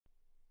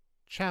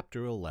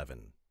Chapter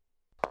 11.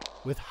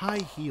 With high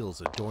heels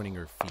adorning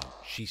her feet,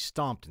 she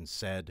stomped and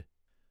said,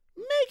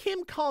 "Make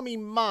him call me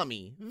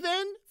Mommy,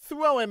 then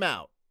throw him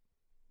out."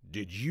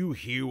 "Did you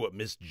hear what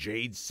Miss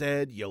Jade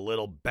said, you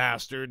little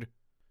bastard?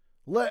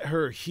 Let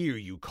her hear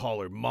you call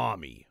her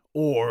Mommy,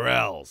 or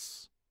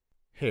else,"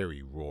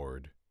 Harry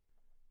roared.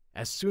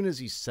 As soon as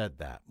he said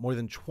that, more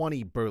than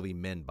 20 burly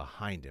men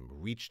behind him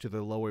reached to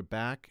their lower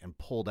back and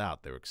pulled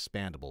out their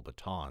expandable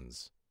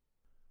batons.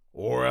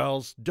 "Or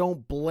else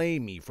don't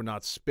blame me for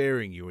not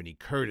sparing you any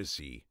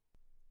courtesy.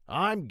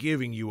 I'm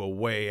giving you a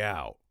way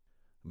out.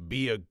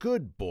 Be a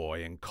good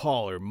boy and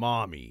call her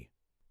Mommy,"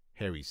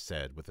 Harry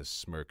said with a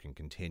smirk and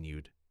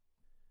continued.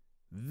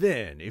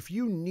 "Then, if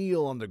you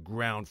kneel on the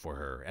ground for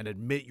her and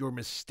admit your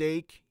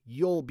mistake,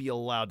 you'll be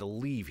allowed to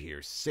leave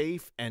here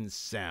safe and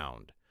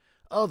sound.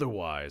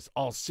 Otherwise,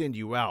 I'll send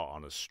you out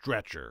on a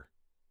stretcher."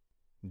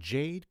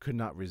 Jade could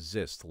not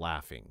resist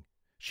laughing.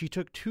 She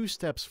took 2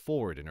 steps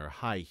forward in her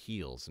high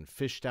heels and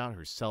fished out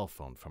her cell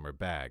phone from her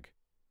bag.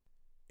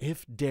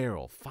 If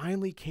Daryl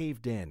finally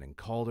caved in and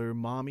called her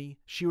Mommy,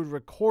 she would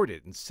record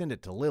it and send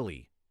it to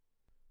Lily.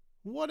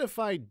 What if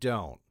I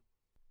don't?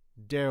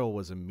 Daryl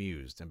was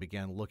amused and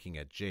began looking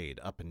at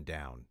Jade up and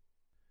down.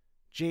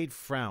 Jade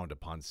frowned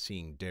upon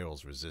seeing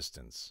Daryl's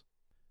resistance.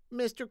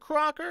 "Mr.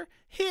 Crocker,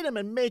 hit him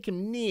and make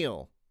him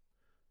kneel."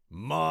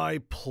 "My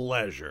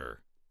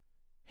pleasure."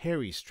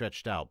 Harry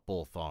stretched out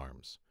both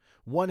arms.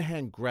 One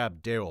hand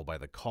grabbed Daryl by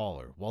the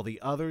collar, while the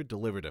other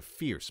delivered a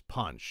fierce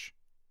punch.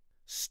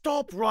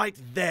 "Stop right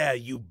there,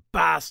 you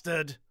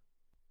bastard!"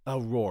 A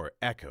roar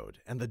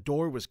echoed, and the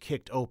door was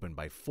kicked open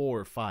by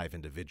 4 or 5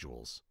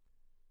 individuals.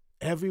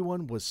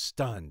 Everyone was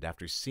stunned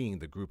after seeing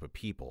the group of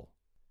people.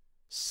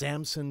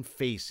 Samson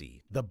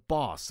Facey, the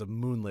boss of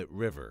Moonlit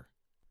River.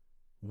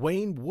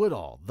 Wayne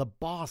Woodall, the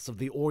boss of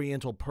the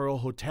Oriental Pearl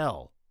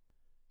Hotel.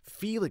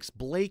 Felix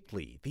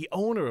Blakely, the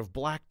owner of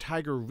Black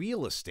Tiger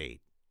Real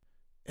Estate.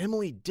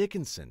 Emily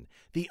Dickinson,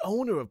 the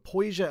owner of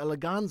Poesia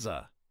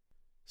Eleganza.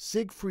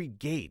 Siegfried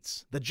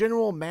Gates, the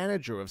general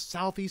manager of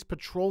Southeast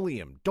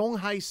Petroleum,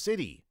 Donghai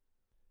City.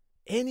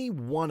 Any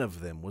one of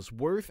them was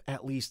worth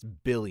at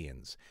least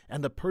billions,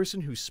 and the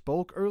person who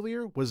spoke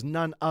earlier was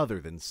none other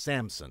than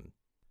Samson.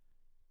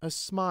 A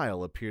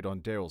smile appeared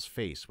on Daryl's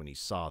face when he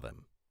saw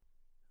them.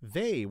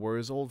 They were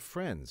his old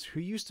friends who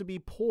used to be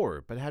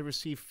poor but had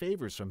received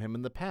favors from him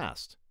in the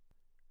past.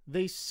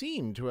 They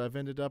seemed to have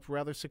ended up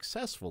rather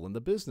successful in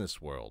the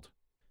business world.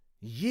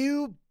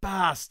 "You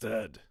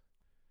bastard!"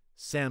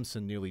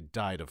 Samson nearly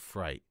died of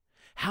fright.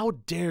 How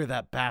dare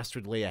that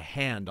bastard lay a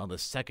hand on the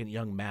second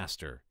young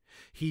master?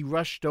 He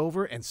rushed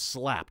over and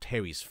slapped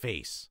Harry's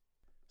face.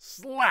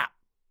 Slap!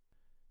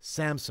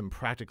 Samson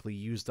practically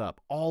used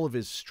up all of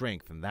his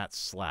strength in that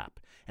slap,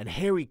 and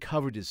Harry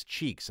covered his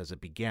cheeks as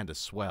it began to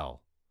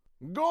swell.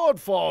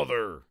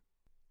 "Godfather!"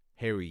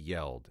 Harry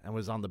yelled and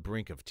was on the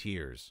brink of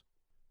tears.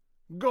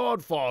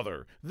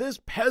 "Godfather, this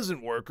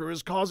peasant worker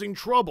is causing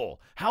trouble.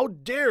 How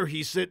dare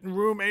he sit in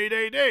room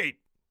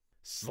 888?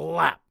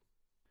 Slap!"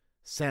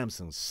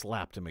 Samson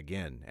slapped him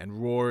again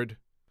and roared,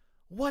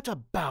 "What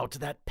about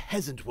that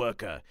peasant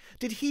worker?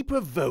 Did he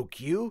provoke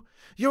you?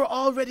 You're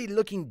already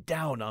looking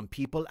down on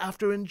people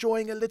after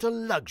enjoying a little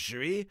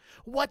luxury.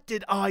 What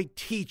did I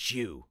teach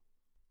you?"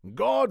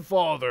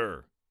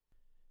 "Godfather!"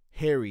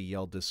 Harry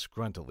yelled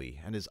disgruntledly,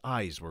 and his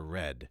eyes were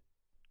red.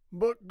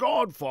 "But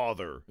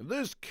Godfather,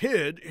 this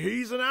kid,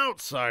 he's an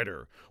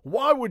outsider.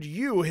 Why would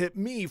you hit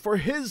me for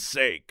his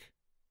sake?"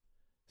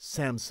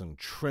 Samson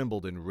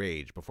trembled in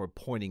rage before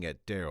pointing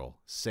at Daryl,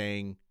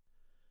 saying,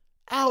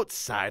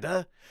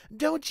 "Outsider?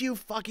 Don't you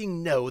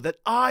fucking know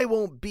that I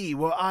won't be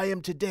where I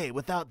am today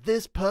without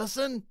this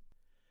person?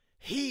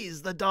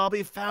 He's the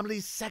Darby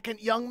family's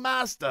second young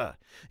master.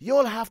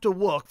 You'll have to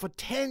work for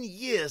 10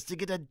 years to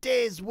get a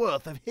day's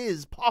worth of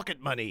his pocket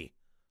money."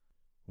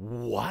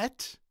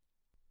 "What?"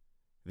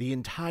 The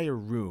entire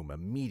room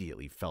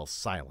immediately fell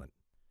silent.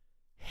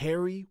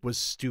 Harry was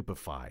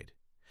stupefied.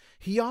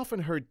 He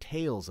often heard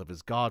tales of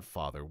his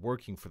godfather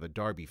working for the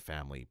Darby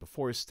family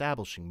before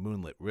establishing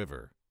Moonlit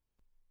River.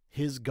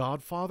 His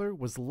godfather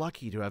was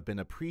lucky to have been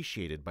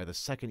appreciated by the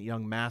second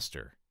young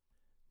master.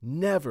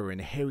 Never in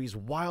Harry's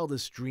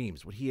wildest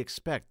dreams would he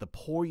expect the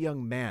poor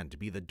young man to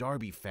be the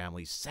Darby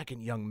family's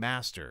second young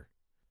master.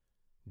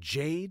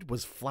 Jade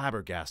was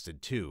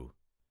flabbergasted too.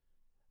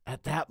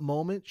 At that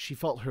moment, she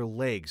felt her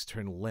legs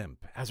turn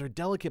limp as her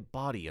delicate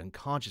body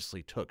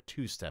unconsciously took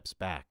 2 steps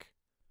back.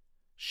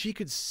 She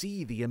could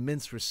see the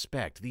immense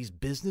respect these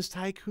business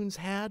tycoons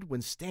had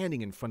when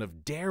standing in front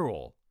of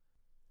Daryl.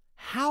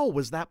 How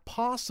was that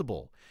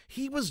possible?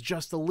 He was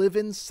just a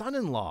live-in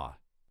son-in-law.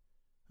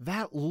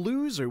 That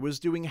loser was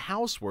doing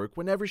housework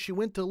whenever she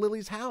went to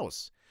Lily's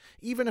house.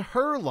 Even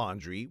her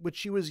laundry, which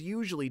she was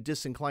usually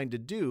disinclined to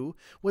do,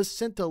 was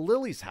sent to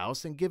Lily's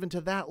house and given to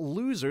that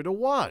loser to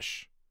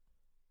wash.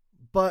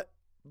 But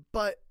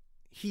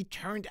he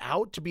turned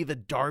out to be the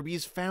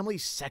Darby's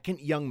family's second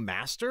young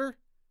master?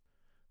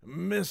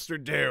 Mr.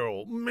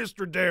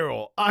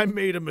 Darryl, I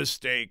made a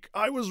mistake.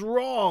 I was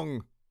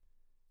wrong."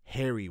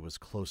 Harry was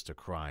close to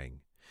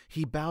crying.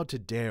 He bowed to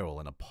Darryl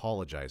and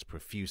apologized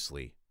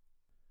profusely.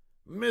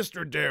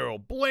 Mr. Darryl,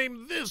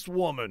 blame this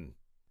woman!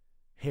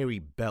 Harry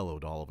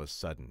bellowed all of a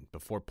sudden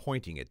before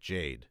pointing at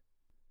Jade.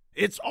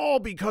 It's all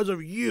because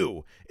of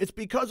you! It's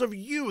because of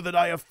you that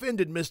I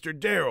offended Mr.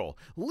 Darryl!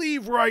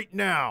 Leave right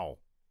now!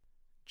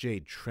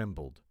 Jade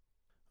trembled.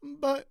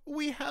 But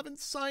we haven't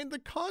signed the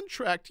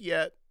contract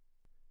yet.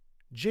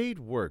 Jade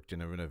worked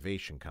in a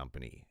renovation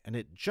company, and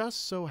it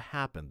just so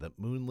happened that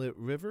Moonlit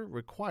River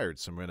required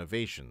some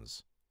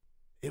renovations.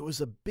 It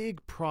was a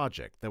big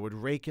project that would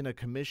rake in a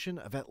commission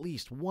of at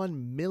least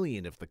 $1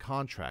 million if the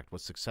contract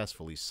was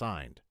successfully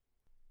signed.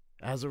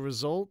 As a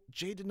result,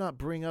 Jade did not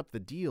bring up the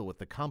deal with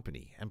the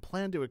company and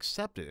planned to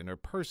accept it in her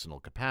personal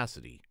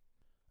capacity.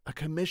 A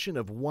commission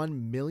of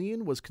 $1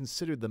 million was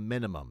considered the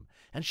minimum,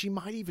 and she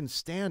might even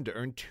stand to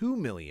earn $2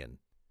 million.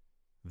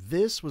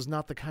 This was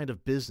not the kind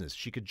of business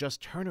she could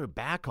just turn her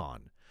back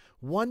on.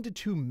 $1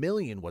 to $2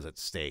 million was at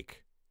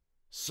stake.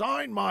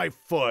 Sign my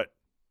foot!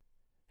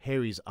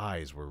 Harry's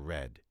eyes were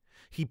red.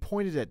 He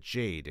pointed at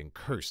Jade and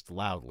cursed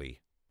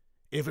loudly.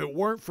 If it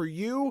weren't for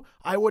you,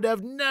 I would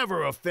have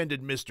never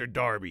offended Mr.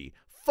 Darby.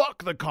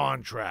 Fuck the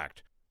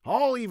contract.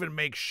 I'll even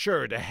make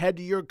sure to head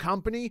to your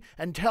company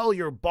and tell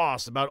your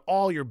boss about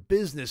all your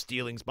business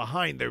dealings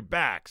behind their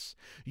backs.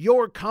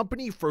 Your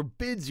company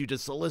forbids you to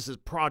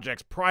solicit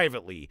projects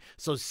privately,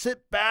 so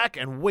sit back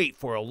and wait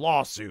for a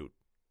lawsuit.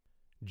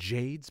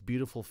 Jade's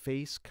beautiful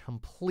face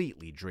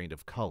completely drained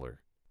of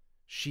color.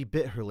 She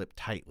bit her lip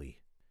tightly.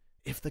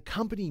 If the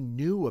company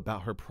knew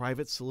about her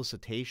private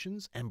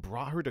solicitations and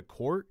brought her to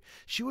court,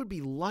 she would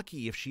be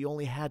lucky if she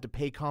only had to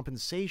pay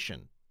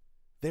compensation.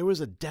 There was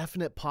a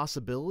definite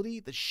possibility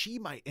that she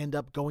might end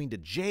up going to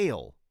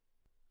jail.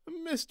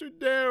 Mr.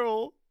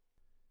 Darryl!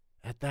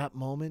 At that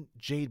moment,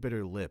 Jade bit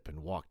her lip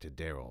and walked to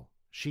Darryl.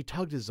 She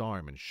tugged his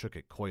arm and shook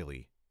it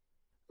coyly.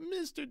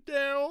 Mr.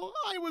 Darryl,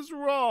 I was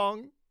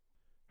wrong.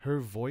 Her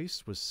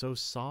voice was so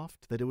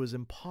soft that it was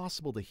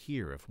impossible to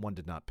hear if one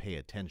did not pay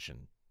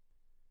attention.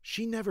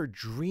 She never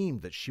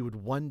dreamed that she would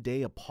one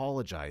day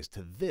apologize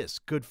to this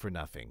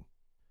good-for-nothing.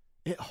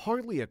 It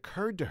hardly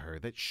occurred to her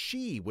that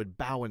she would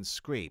bow and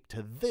scrape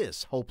to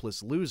this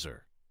hopeless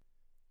loser.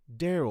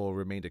 Darryl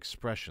remained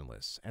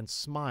expressionless and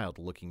smiled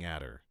looking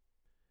at her.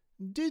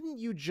 Didn't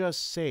you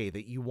just say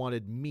that you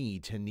wanted me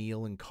to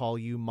kneel and call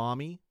you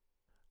Mommy?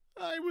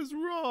 I was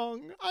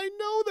wrong. I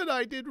know that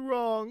I did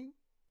wrong.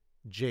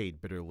 Jade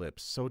bit her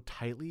lips so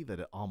tightly that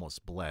it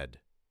almost bled.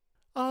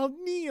 I'll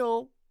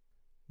kneel.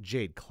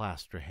 Jade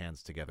clasped her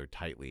hands together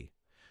tightly.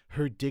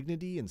 Her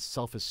dignity and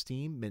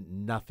self-esteem meant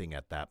nothing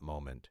at that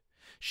moment.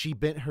 She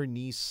bent her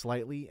knees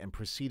slightly and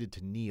proceeded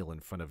to kneel in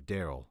front of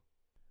Darryl.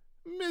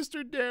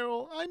 Mr.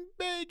 Darryl, I'm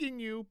begging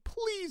you,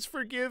 please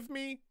forgive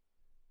me.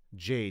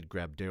 Jade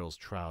grabbed Darryl's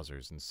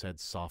trousers and said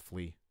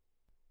softly,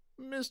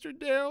 Mr.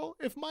 Darryl,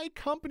 if my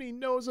company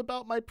knows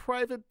about my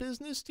private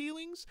business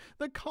dealings,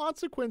 the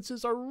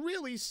consequences are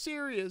really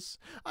serious.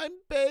 I'm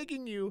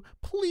begging you,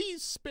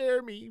 please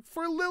spare me,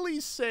 for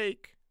Lily's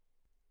sake.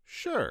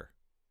 Sure,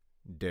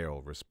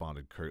 Darryl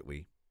responded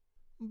curtly.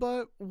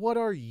 But what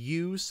are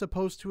you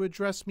supposed to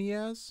address me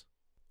as?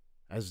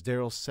 As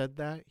Darryl said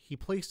that, he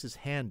placed his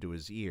hand to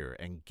his ear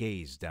and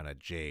gazed down at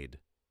Jade.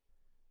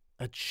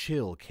 A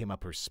chill came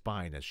up her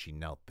spine as she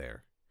knelt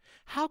there.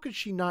 How could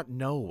she not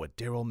know what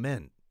Darryl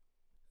meant?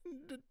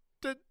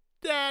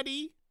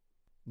 Daddy?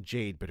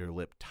 Jade bit her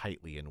lip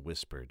tightly and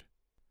whispered.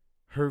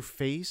 Her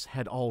face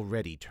had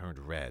already turned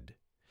red.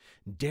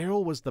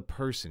 Darryl was the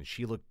person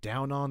she looked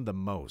down on the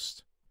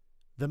most.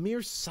 The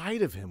mere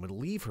sight of him would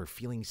leave her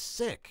feeling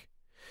sick.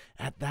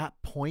 At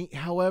that point,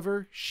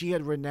 however, she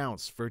had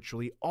renounced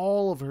virtually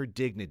all of her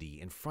dignity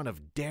in front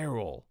of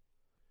Darryl.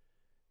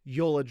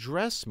 You'll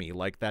address me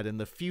like that in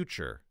the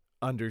future,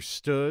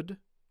 understood?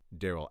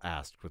 Darryl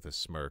asked with a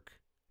smirk.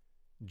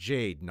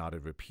 Jade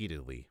nodded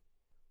repeatedly.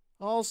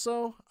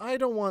 Also, I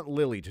don't want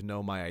Lily to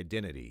know my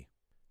identity.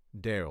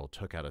 Darryl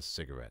took out a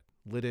cigarette,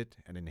 lit it,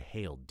 and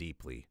inhaled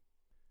deeply.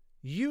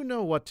 You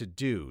know what to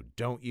do,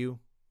 don't you?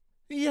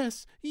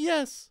 Yes,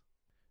 yes,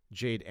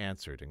 Jade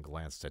answered and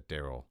glanced at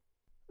Darryl.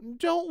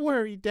 Don't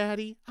worry,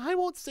 Daddy. I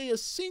won't say a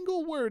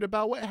single word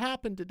about what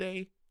happened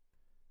today.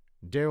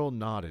 Darryl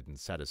nodded in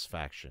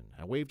satisfaction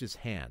and waved his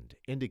hand,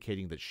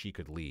 indicating that she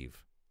could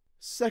leave.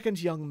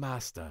 Second young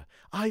master,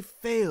 I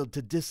failed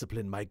to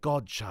discipline my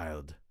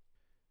godchild.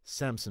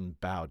 Samson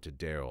bowed to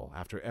Darryl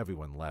after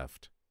everyone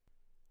left.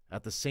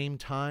 At the same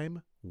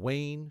time,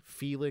 Wayne,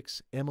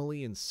 Felix,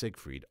 Emily, and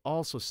Siegfried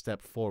also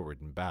stepped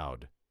forward and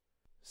bowed.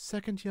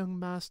 Second young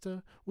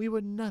master, we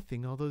were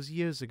nothing all those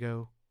years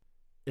ago.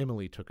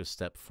 Emily took a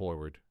step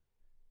forward.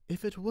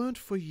 If it weren't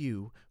for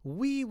you,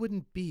 we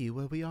wouldn't be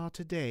where we are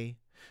today.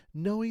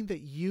 Knowing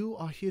that you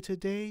are here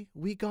today,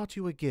 we got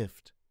you a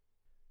gift.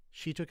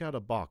 She took out a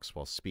box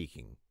while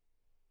speaking.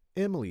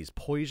 Emily's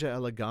Poesia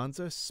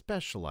Eleganza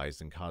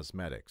specialized in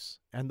cosmetics,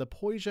 and the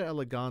Poesia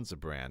Eleganza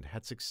brand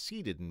had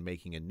succeeded in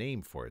making a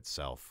name for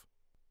itself.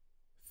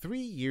 3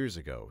 years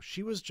ago,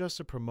 she was just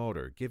a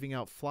promoter giving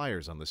out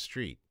flyers on the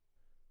street.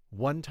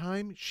 One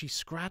time, she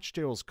scratched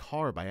Darryl's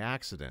car by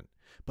accident,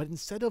 but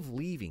instead of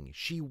leaving,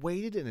 she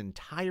waited an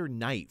entire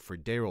night for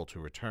Daryl to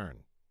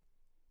return.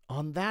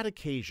 On that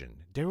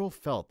occasion, Daryl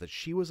felt that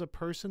she was a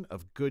person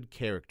of good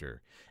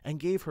character and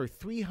gave her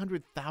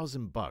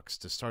 $300,000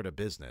 to start a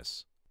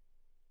business.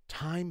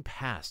 Time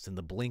passed in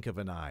the blink of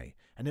an eye,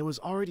 and it was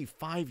already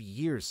 5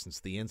 years since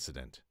the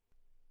incident.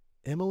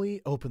 Emily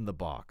opened the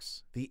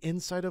box, the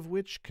inside of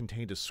which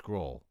contained a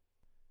scroll.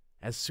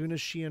 As soon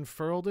as she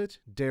unfurled it,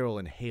 Daryl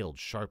inhaled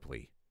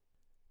sharply.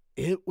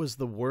 It was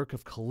the work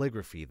of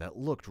calligraphy that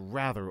looked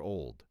rather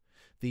old.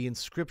 The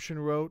inscription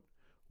wrote,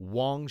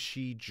 Wang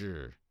Shi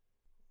Zhi.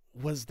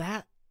 Was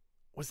that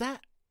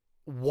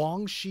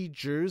Wang Shi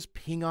Zhi's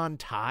Ping On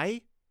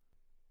Tai?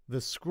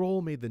 The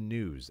scroll made the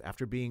news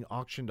after being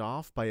auctioned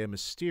off by a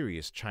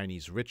mysterious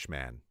Chinese rich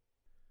man.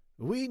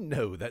 We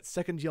know that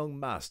second young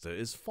master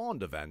is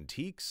fond of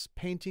antiques,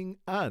 painting,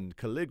 and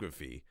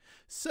calligraphy,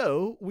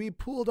 so we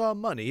pooled our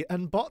money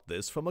and bought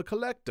this from a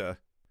collector.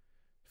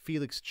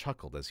 Felix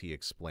chuckled as he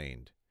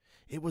explained.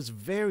 It was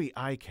very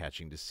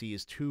eye-catching to see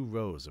his 2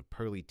 rows of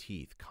pearly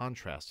teeth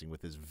contrasting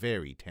with his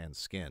very tan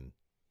skin.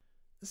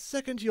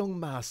 Second young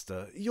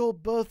master, your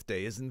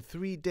birthday is in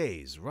 3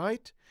 days,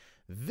 right?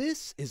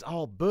 This is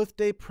our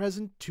birthday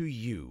present to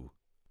you.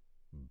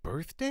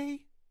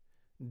 Birthday?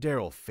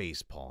 Daryl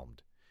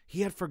face-palmed.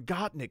 He had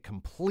forgotten it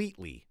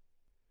completely.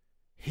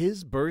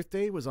 His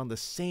birthday was on the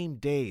same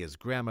day as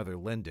Grandmother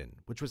Linden,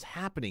 which was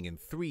happening in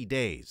 3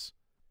 days.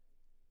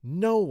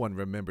 No one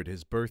remembered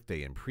his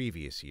birthday in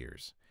previous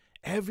years.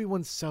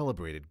 Everyone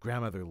celebrated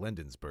Grandmother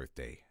Linden's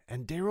birthday,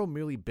 and Daryl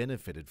merely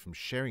benefited from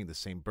sharing the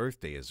same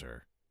birthday as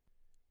her.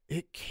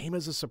 It came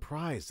as a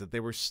surprise that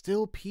there were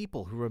still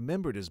people who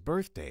remembered his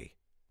birthday.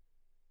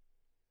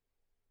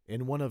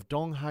 In one of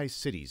Donghai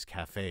City's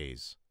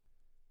cafes,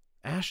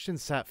 Ashton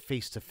sat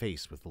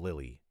face-to-face with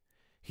Lily.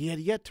 He had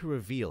yet to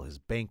reveal his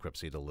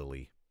bankruptcy to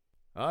Lily.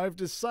 I've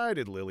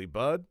decided, Lily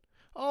Bud.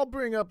 I'll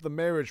bring up the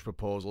marriage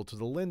proposal to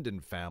the Linden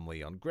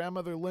family on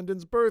Grandmother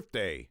Linden's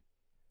birthday.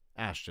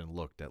 Ashton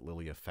looked at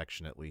Lily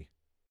affectionately.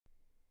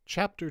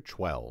 Chapter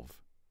 12.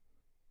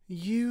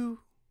 You...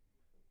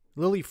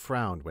 Lily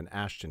frowned when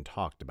Ashton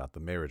talked about the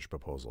marriage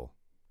proposal.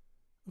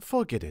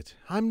 Forget it.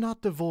 I'm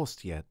not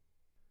divorced yet.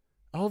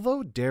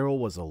 Although Daryl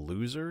was a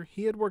loser,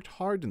 he had worked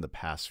hard in the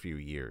past few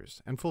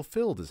years and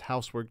fulfilled his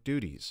housework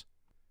duties.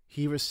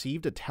 He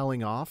received a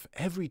telling off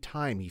every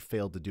time he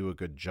failed to do a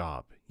good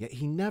job, yet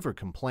he never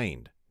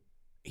complained.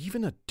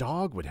 Even a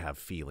dog would have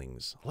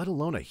feelings, let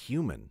alone a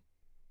human.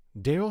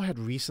 Daryl had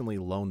recently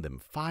loaned them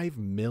 $5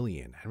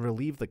 million and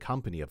relieved the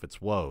company of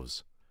its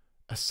woes.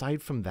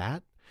 Aside from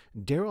that,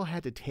 Daryl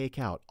had to take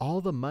out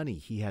all the money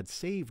he had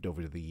saved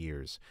over the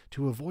years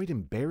to avoid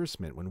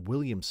embarrassment when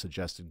William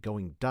suggested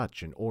going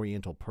Dutch in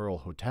Oriental Pearl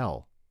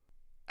Hotel.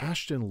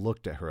 Ashton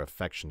looked at her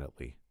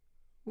affectionately.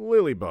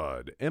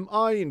 Lilybud, am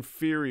I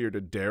inferior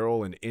to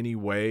Daryl in any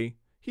way?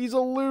 He's a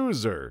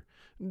loser.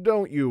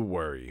 Don't you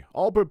worry.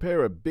 I'll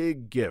prepare a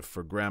big gift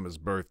for Grandma's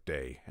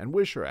birthday and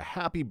wish her a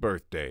happy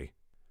birthday.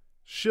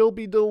 She'll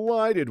be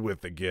delighted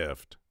with the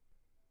gift.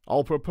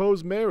 I'll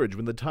propose marriage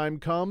when the time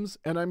comes,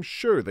 and I'm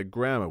sure that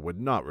Grandma would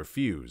not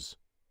refuse.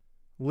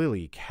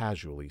 Lily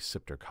casually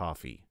sipped her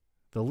coffee.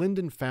 The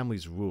Linden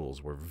family's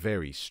rules were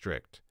very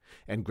strict,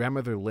 and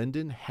Grandmother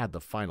Linden had the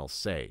final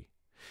say.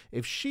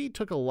 If she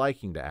took a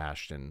liking to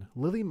Ashton,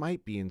 Lily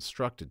might be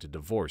instructed to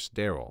divorce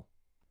Daryl.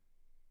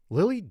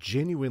 Lily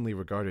genuinely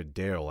regarded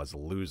Daryl as a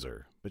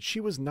loser, but she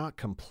was not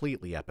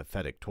completely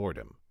apathetic toward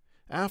him.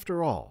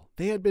 After all,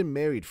 they had been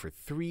married for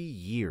 3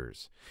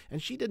 years, and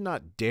she did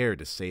not dare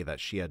to say that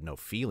she had no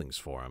feelings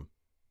for him.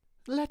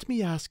 Let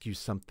me ask you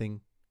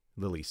something,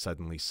 Lily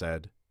suddenly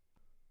said.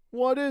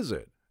 What is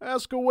it?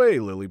 Ask away,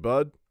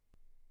 Lilybud.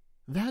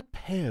 That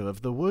pair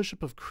of the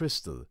Worship of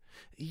Crystal,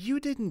 you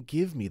didn't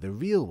give me the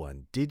real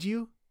one, did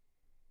you?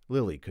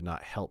 Lily could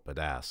not help but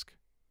ask.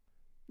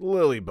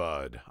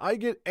 Lilybud, I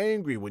get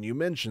angry when you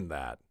mention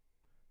that.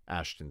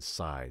 Ashton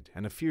sighed,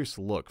 and a fierce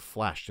look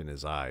flashed in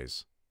his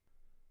eyes.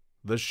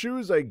 The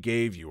shoes I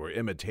gave you are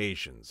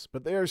imitations,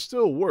 but they are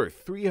still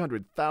worth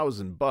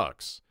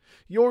 $300,000.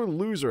 Your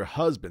loser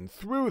husband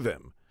threw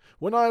them.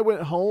 When I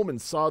went home and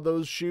saw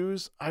those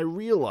shoes, I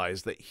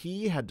realized that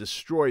he had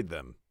destroyed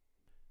them.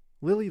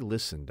 Lily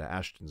listened to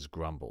Ashton's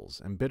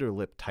grumbles and bit her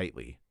lip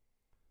tightly.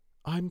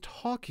 I'm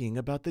talking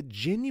about the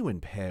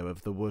genuine pair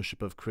of the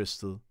Worship of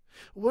Crystal.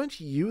 Weren't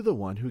you the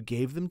one who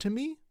gave them to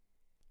me?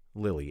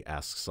 Lily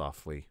asked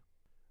softly.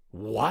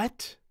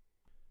 What?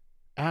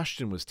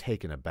 Ashton was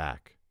taken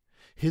aback.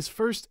 His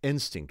first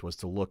instinct was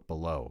to look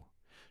below.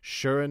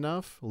 Sure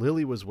enough,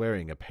 Lily was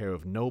wearing a pair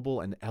of noble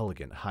and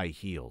elegant high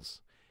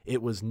heels.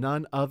 It was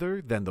none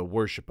other than the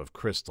Worship of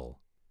Crystal.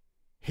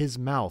 His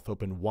mouth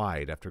opened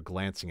wide after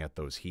glancing at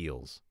those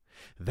heels.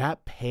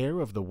 That pair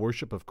of the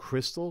Worship of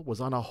Crystal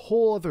was on a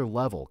whole other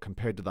level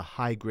compared to the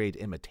high-grade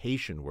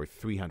imitation worth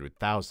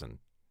 $300,000.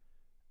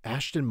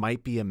 Ashton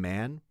might be a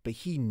man, but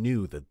he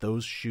knew that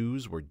those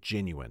shoes were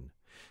genuine.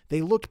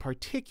 They looked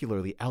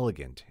particularly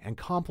elegant and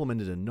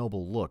complemented a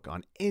noble look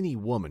on any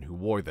woman who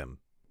wore them.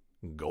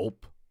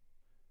 Gulp.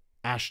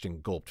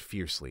 Ashton gulped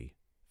fiercely.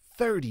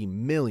 $30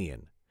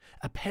 million.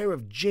 A pair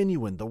of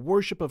genuine The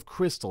Worship of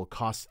Crystal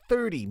cost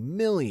 $30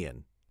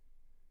 million.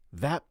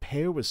 That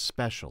pair was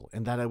special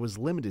in that I was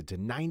limited to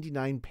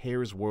 99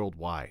 pairs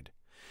worldwide.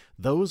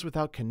 Those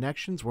without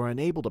connections were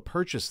unable to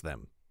purchase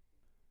them.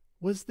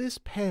 Was this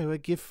pair a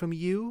gift from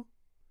you?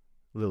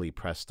 Lily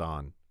pressed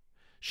on.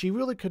 She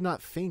really could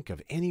not think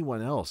of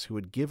anyone else who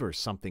would give her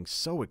something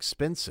so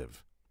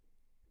expensive.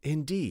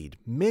 Indeed,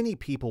 many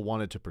people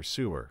wanted to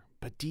pursue her,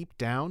 but deep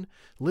down,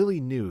 Lily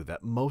knew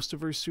that most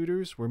of her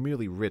suitors were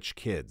merely rich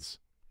kids.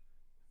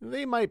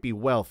 They might be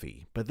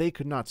wealthy, but they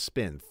could not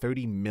spend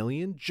 $30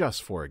 million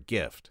just for a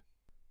gift.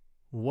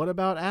 What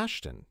about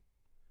Ashton?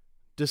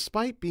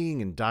 Despite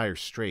being in dire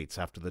straits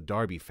after the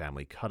Darby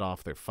family cut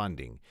off their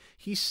funding,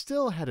 he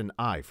still had an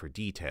eye for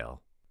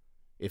detail.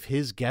 If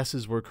his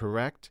guesses were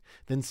correct,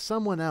 then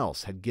someone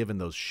else had given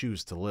those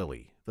shoes to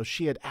Lily, though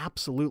she had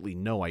absolutely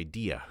no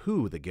idea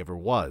who the giver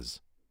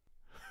was.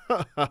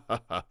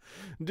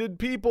 Did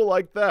people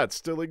like that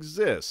still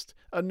exist?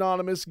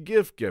 Anonymous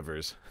gift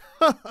givers?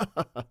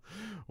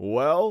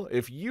 Well,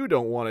 if you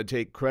don't want to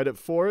take credit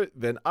for it,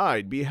 then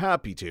I'd be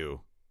happy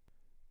to.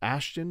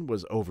 Ashton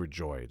was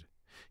overjoyed.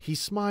 He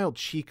smiled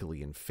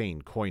cheekily in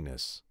feigned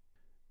coyness.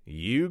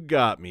 You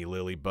got me,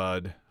 Lily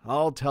Bud.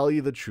 I'll tell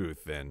you the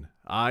truth, then.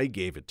 I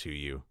gave it to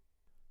you.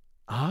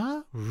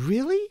 Ah,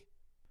 really?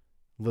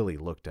 Lily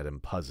looked at him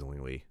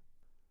puzzlingly.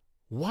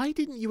 Why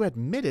didn't you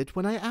admit it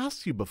when I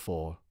asked you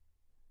before?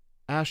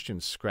 Ashton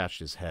scratched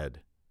his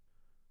head.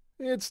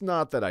 It's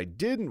not that I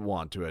didn't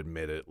want to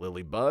admit it,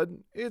 Lily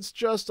Bud. It's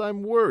just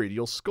I'm worried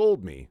you'll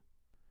scold me.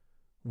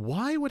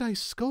 Why would I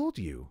scold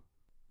you?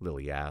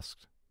 Lily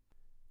asked.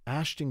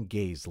 Ashton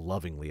gazed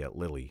lovingly at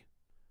Lily.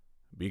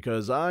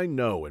 Because I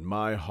know in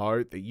my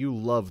heart that you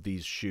love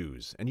these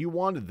shoes, and you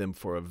wanted them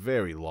for a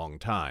very long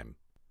time.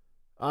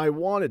 I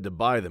wanted to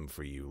buy them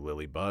for you,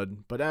 Lily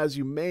Bud, but as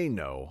you may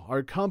know,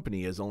 our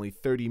company has only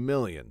 $30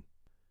 million.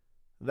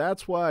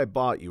 That's why I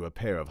bought you a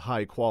pair of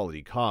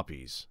high-quality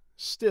copies.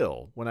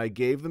 Still, when I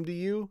gave them to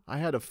you, I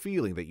had a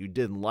feeling that you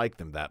didn't like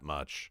them that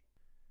much.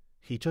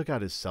 He took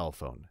out his cell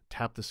phone,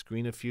 tapped the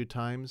screen a few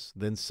times,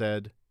 then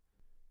said,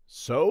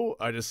 So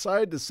I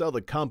decided to sell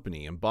the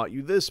company and bought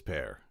you this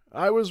pair.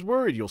 I was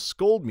worried you'll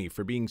scold me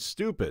for being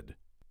stupid.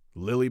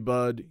 Lily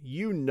Bud,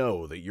 you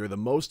know that you're the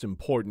most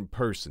important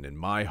person in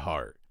my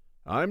heart.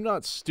 I'm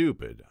not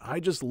stupid.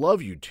 I just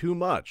love you too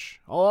much.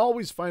 I'll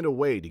always find a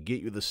way to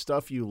get you the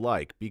stuff you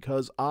like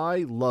because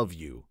I love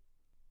you.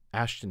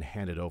 Ashton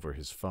handed over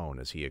his phone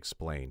as he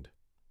explained.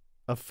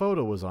 A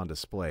photo was on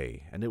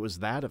display, and it was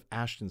that of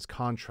Ashton's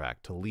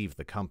contract to leave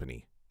the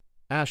company.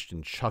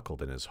 Ashton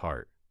chuckled in his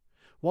heart.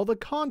 While the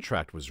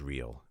contract was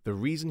real, the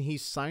reason he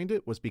signed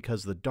it was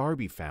because the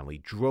Darby family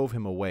drove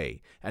him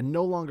away and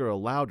no longer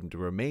allowed him to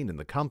remain in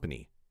the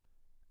company.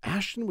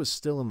 Ashton was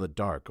still in the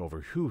dark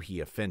over who he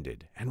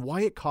offended and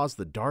why it caused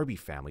the Darby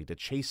family to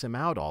chase him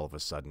out all of a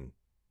sudden.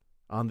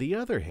 On the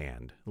other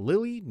hand,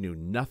 Lily knew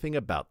nothing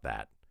about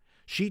that.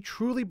 She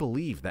truly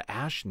believed that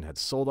Ashton had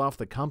sold off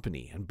the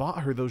company and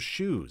bought her those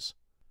shoes.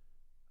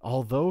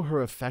 Although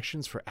her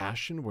affections for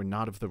Ashton were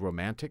not of the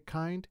romantic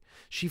kind,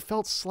 she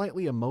felt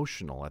slightly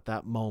emotional at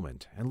that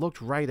moment and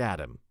looked right at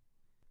him.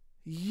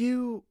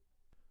 You...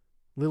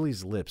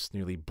 Lily's lips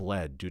nearly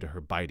bled due to her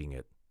biting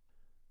it.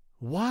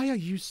 Why are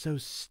you so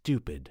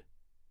stupid?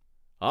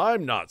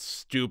 I'm not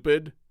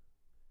stupid.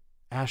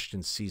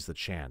 Ashton seized the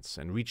chance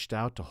and reached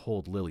out to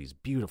hold Lily's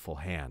beautiful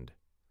hand.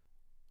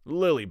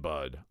 Lily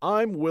Bud,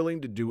 I'm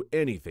willing to do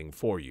anything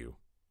for you.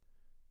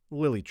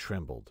 Lily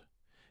trembled.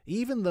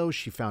 Even though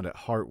she found it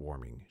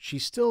heartwarming, she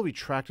still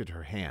retracted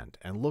her hand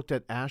and looked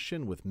at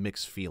Ashton with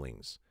mixed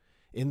feelings.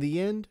 In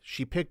the end,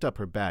 she picked up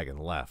her bag and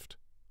left.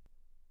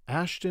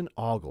 Ashton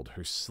ogled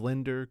her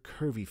slender,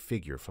 curvy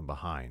figure from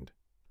behind.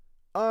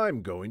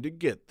 I'm going to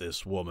get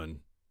this woman.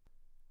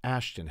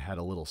 Ashton had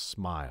a little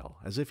smile,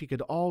 as if he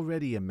could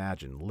already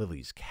imagine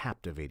Lily's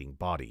captivating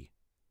body.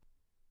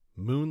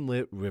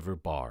 Moonlit River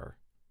Bar.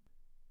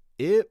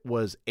 It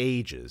was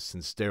ages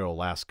since Darryl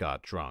last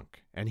got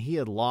drunk, and he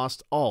had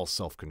lost all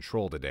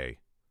self-control today.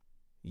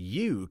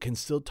 You can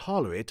still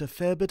tolerate a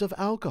fair bit of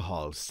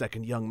alcohol,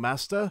 second young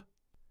master.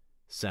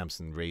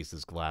 Samson raised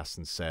his glass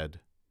and said,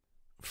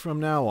 From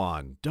now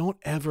on, don't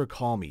ever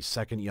call me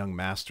second young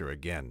master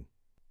again.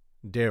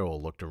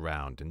 Darryl looked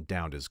around and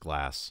downed his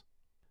glass.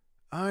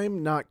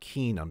 I'm not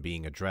keen on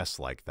being addressed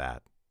like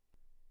that.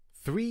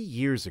 3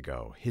 years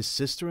ago, his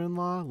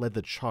sister-in-law led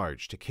the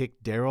charge to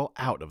kick Darryl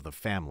out of the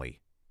family.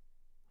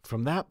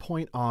 From that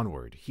point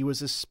onward, he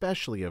was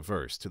especially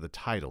averse to the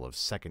title of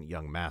second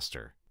young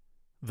master.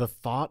 The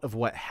thought of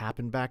what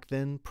happened back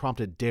then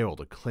prompted Darryl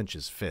to clench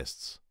his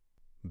fists.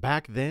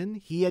 Back then,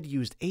 he had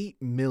used $8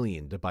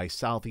 million to buy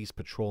Southeast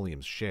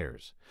Petroleum's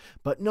shares,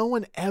 but no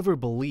one ever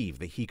believed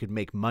that he could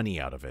make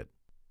money out of it.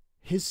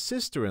 His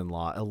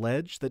sister-in-law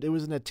alleged that it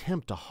was an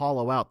attempt to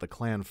hollow out the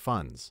clan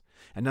funds,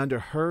 and under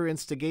her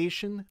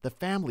instigation, the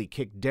family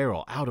kicked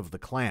Darryl out of the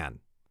clan.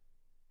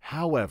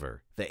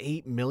 However, the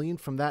 $8 million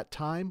from that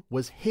time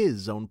was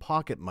his own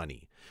pocket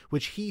money,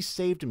 which he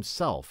saved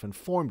himself and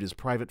formed his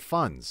private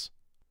funds.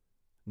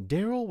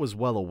 Daryl was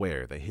well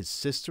aware that his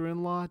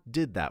sister-in-law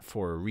did that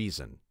for a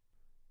reason.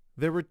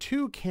 There were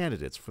two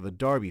candidates for the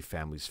Darby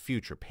family's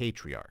future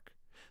patriarch.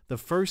 The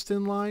first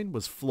in line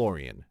was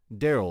Florian,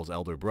 Daryl's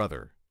elder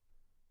brother.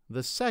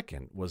 The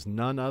second was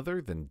none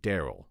other than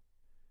Daryl.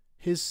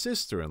 His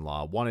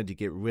sister-in-law wanted to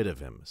get rid of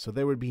him, so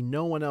there would be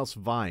no one else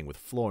vying with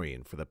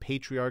Florian for the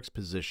patriarch's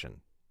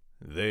position.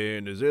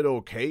 "Then is it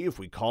okay if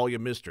we call you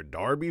Mr.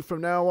 Darby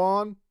from now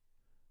on?"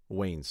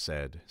 Wayne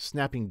said,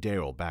 snapping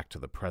Daryl back to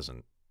the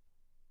present.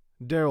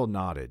 Daryl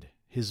nodded.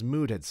 His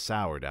mood had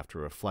soured after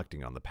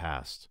reflecting on the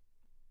past.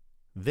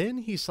 Then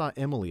he saw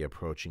Emily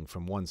approaching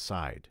from one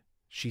side.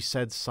 She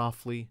said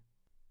softly,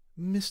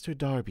 "Mr.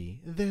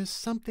 Darby, there's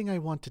something I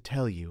want to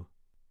tell you."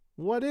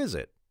 "What is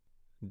it?"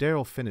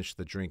 Daryl finished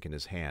the drink in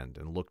his hand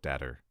and looked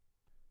at her.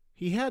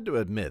 He had to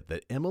admit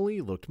that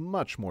Emily looked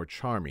much more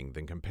charming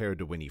than compared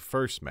to when he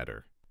first met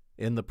her.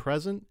 In the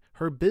present,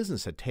 her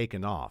business had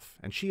taken off,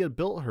 and she had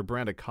built her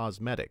brand of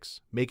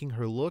cosmetics, making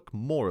her look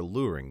more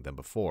alluring than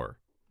before.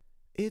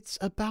 "It's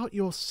about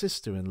your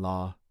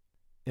sister-in-law,"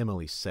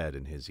 Emily said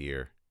in his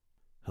ear.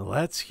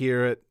 "Let's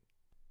hear it."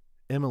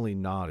 Emily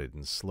nodded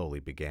and slowly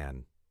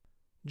began.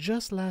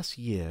 "Just last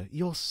year,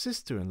 your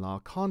sister-in-law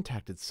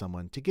contacted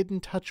someone to get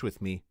in touch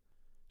with me.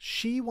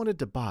 She wanted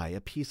to buy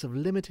a piece of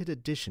limited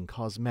edition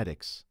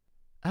cosmetics.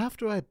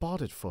 After I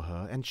bought it for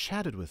her and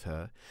chatted with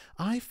her,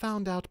 I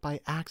found out by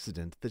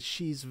accident that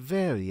she's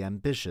very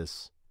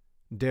ambitious."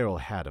 Daryl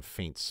had a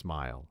faint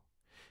smile.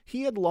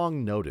 He had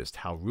long noticed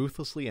how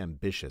ruthlessly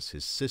ambitious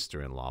his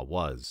sister-in-law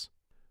was.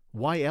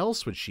 Why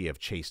else would she have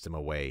chased him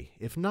away,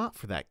 if not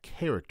for that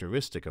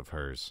characteristic of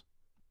hers?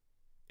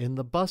 In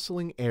the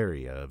bustling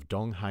area of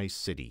Donghai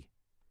City,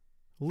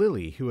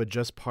 Lily, who had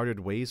just parted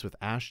ways with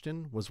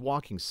Ashton, was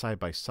walking side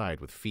by side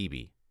with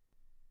Phoebe.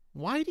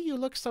 "Why do you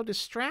look so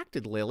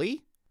distracted,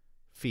 Lily?"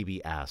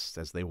 Phoebe asked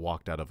as they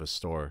walked out of a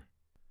store.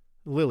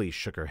 Lily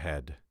shook her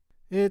head.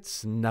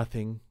 "It's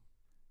nothing."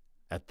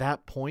 At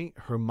that point,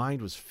 her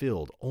mind was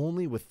filled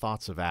only with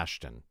thoughts of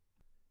Ashton.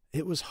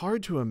 It was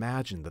hard to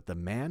imagine that the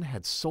man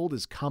had sold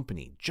his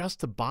company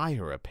just to buy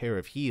her a pair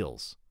of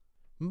heels.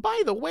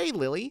 "By the way,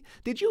 Lily,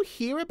 did you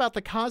hear about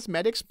the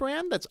cosmetics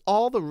brand that's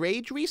all the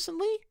rage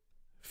recently?"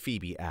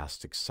 Phoebe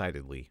asked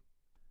excitedly.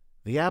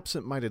 The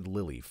absent-minded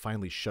Lily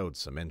finally showed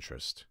some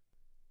interest.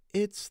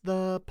 "It's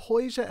the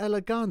Poisia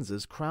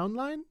Eleganza's crown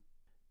line?"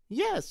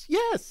 Yes,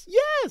 yes,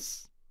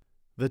 yes!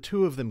 The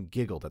two of them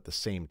giggled at the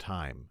same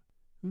time.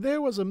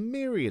 There was a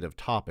myriad of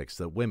topics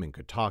that women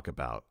could talk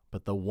about,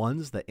 but the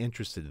ones that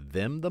interested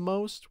them the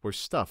most were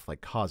stuff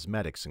like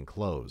cosmetics and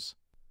clothes.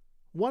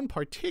 One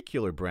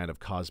particular brand of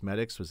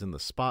cosmetics was in the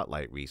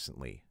spotlight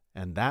recently,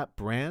 and that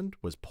brand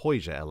was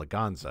Poisia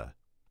Eleganza.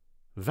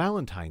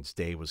 Valentine's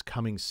Day was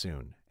coming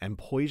soon, and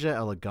Poisia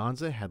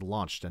Eleganza had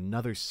launched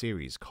another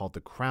series called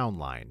the Crown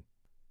Line.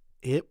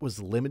 It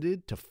was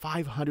limited to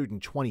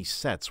 520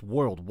 sets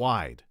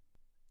worldwide.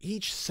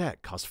 Each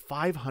set cost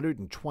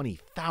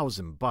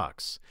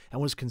 $520,000 and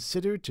was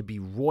considered to be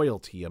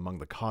royalty among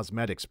the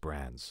cosmetics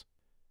brands.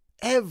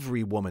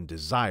 Every woman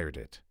desired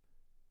it.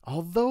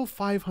 Although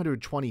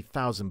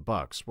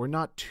 $520,000 were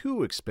not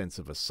too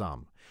expensive a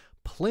sum,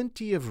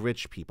 plenty of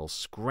rich people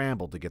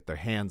scrambled to get their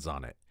hands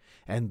on it,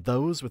 and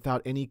those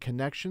without any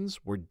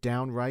connections were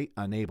downright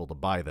unable to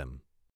buy them.